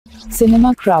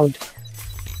CinemaCrowd.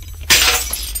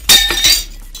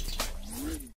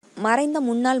 மறைந்த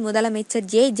முன்னாள் முதலமைச்சர்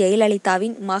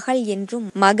J.Jayalalithaவின் மகள் என்றும்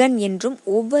மகன் என்றும்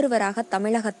ஒவ்வொருவராக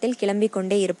தமிழகத்தில் கிளம்பிக்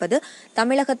கொண்டே இருப்பது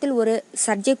தமிழகத்தில் ஒரு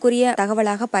சர்ச்சைக்குரிய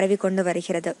தகவலாக பரவிக்கொண்டு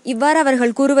வருகிறது. இவ்வாறு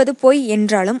அவர்கள் கூறுவது பொய்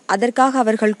என்றாலும் அதற்காக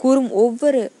அவர்கள் கூறும்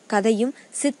ஒவ்வொரு கதையும்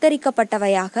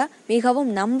சித்தரிக்கப்பட்டவையாக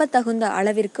மிகவும் நம்பத்தகுந்த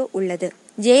அளவிற்கு உள்ளது.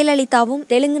 ஜெயலலிதாவும்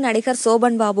தெலுங்கு நடிகர்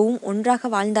சோபன் பாபுவும் ஒன்றாக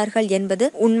வாழ்ந்தார்கள் என்பது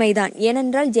உண்மைதான்.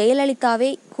 ஏனென்றால் ஜெயலலிதாவை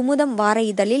குமுதம் வார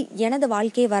இதழில் எனது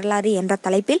வாழ்க்கை வரலாறு என்ற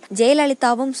தலைப்பில்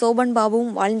ஜெயலலிதாவும் சோபன்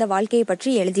பாபுவும் வாழ்ந்த வாழ்க்கையை பற்றி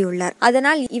எழுதியுள்ளார்.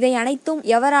 அதனால் இவை அனைத்தும்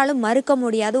எவராலும் மறுக்க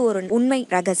முடியாத ஒரு உண்மை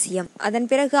ரகசியம். அதன்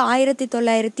பிறகு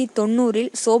 1990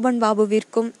 சோபன்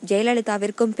பாபுவிற்கும்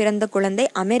ஜெயலலிதாவிற்கும் பிறந்த குழந்தை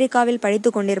அமெரிக்காவில்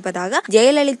படித்துக் கொண்டிருப்பதாக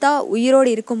ஜெயலலிதா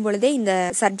உயிரோடு இருக்கும் பொழுதே இந்த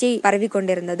சர்ச்சை பரவி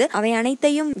கொண்டிருந்தது. அவை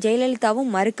அனைத்தையும்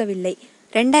ஜெயலலிதாவும் மறுக்கவில்லை.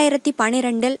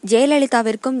 2012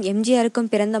 ஜெயலலிதாவிற்கும் எம்ஜிஆருக்கும்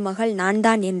பிறந்த மகள் நான்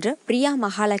தான் என்று பிரியா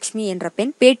மகாலட்சுமி என்ற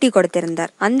பெண் பேட்டி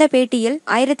கொடுத்திருந்தார். அந்த பேட்டியில்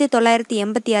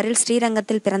 1986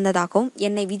 ஸ்ரீரங்கத்தில் பிறந்ததாகவும்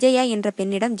என்னை விஜயா என்ற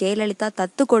பெண்ணிடம் ஜெயலலிதா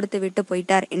தத்து கொடுத்து விட்டு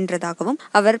போயிட்டார் என்றதாகவும்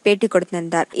அவர் பேட்டி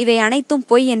கொடுத்திருந்தார். இவை அனைத்தும்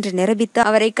பொய் என்று நிரூபித்து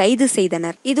அவரை கைது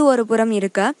செய்தனர். இது ஒரு புறம்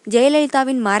இருக்க,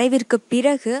 ஜெயலலிதாவின் மறைவிற்கு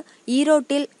பிறகு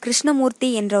ஈரோட்டில் கிருஷ்ணமூர்த்தி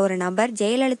என்ற ஒரு நபர்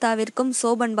ஜெயலலிதாவிற்கும்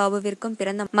சோபன் பாபுவிற்கும்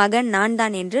பிறந்த மகன் நான்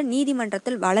தான் என்று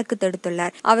நீதிமன்றத்தில் வழக்கு தொடுத்துள்ளார்.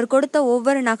 அவர் கொடுத்த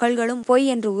ஒவ்வொரு நகல்களும் பொய்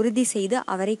என்று உறுதி செய்து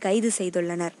அவரை கைது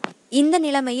செய்துள்ளனர். இந்த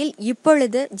நிலைமையில்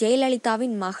இப்பொழுது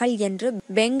ஜெயலலிதாவின் மகள் என்று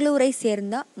பெங்களூரை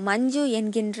சேர்ந்த மஞ்சு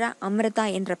என்கின்ற அமிர்தா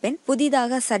என்ற பெண்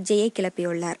புதிதாக சர்ச்சையை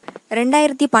கிளப்பியுள்ளார்.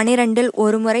 2012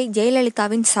 ஒருமுறை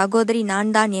ஜெயலலிதாவின் சகோதரி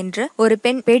நான் தான் என்று ஒரு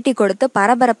பெண் பேட்டி கொடுத்து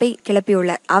பரபரப்பை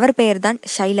கிளப்பியுள்ளார். அவர் பெயர்தான்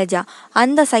ஷைலஜா.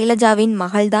 அந்த ஷைலஜாவின்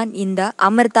மகள்தான் இந்த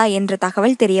அமிர்தா என்ற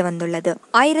தகவல் தெரிய வந்துள்ளது.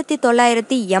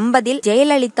 1980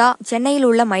 ஜெயலலிதா சென்னையில்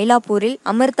உள்ள மயிலாப்பூரில்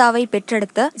அமிர்தாவை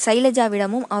பெற்றெடுத்த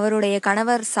ஷைலஜாவிடமும் அவருடைய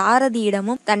கணவர்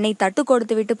சாரதியிடமும் தன்னை தட்டு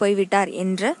கொடுத்து விட்டு போய்விட்டார்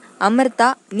என்று அமிர்தா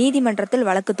நீதிமன்றத்தில்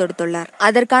வழக்கு தொடுத்துள்ளார்.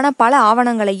 அதற்கான பல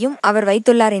ஆவணங்களையும் அவர்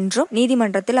வைத்துள்ளார் என்றும்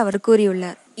நீதிமன்றத்தில் அவர்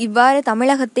கூறியுள்ளார். இவ்வாறு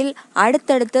தமிழகத்தில்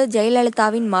அடுத்தடுத்து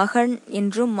ஜெயலலிதாவின் மகன்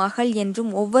என்றும் மகள்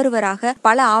என்றும் ஒவ்வொருவராக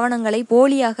பல ஆவணங்களை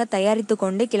போலியாக தயாரித்து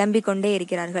கொண்டு கிளம்பிக் கொண்டே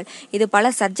இருக்கிறார்கள். இது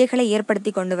பல சர்ச்சைகளை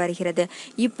ஏற்படுத்தி கொண்டு வருகிறது.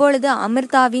 இப்பொழுது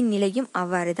அமிர்தாவின் நிலையும்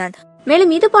அவ்வாறுதான்.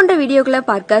 மேலும் இது போன்ற வீடியோக்களை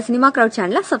பார்க்க CinemaCrowd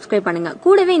சேனலை சப்ஸ்கிரைப் பண்ணுங்க.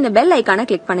 கூடவே இந்த பெல் ஐக்கானை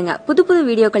கிளிக் பண்ணுங்க. புது புது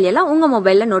வீடியோக்கள் எல்லாம் உங்க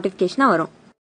மொபைல்ல நோட்டிபிகேஷனா வரும்.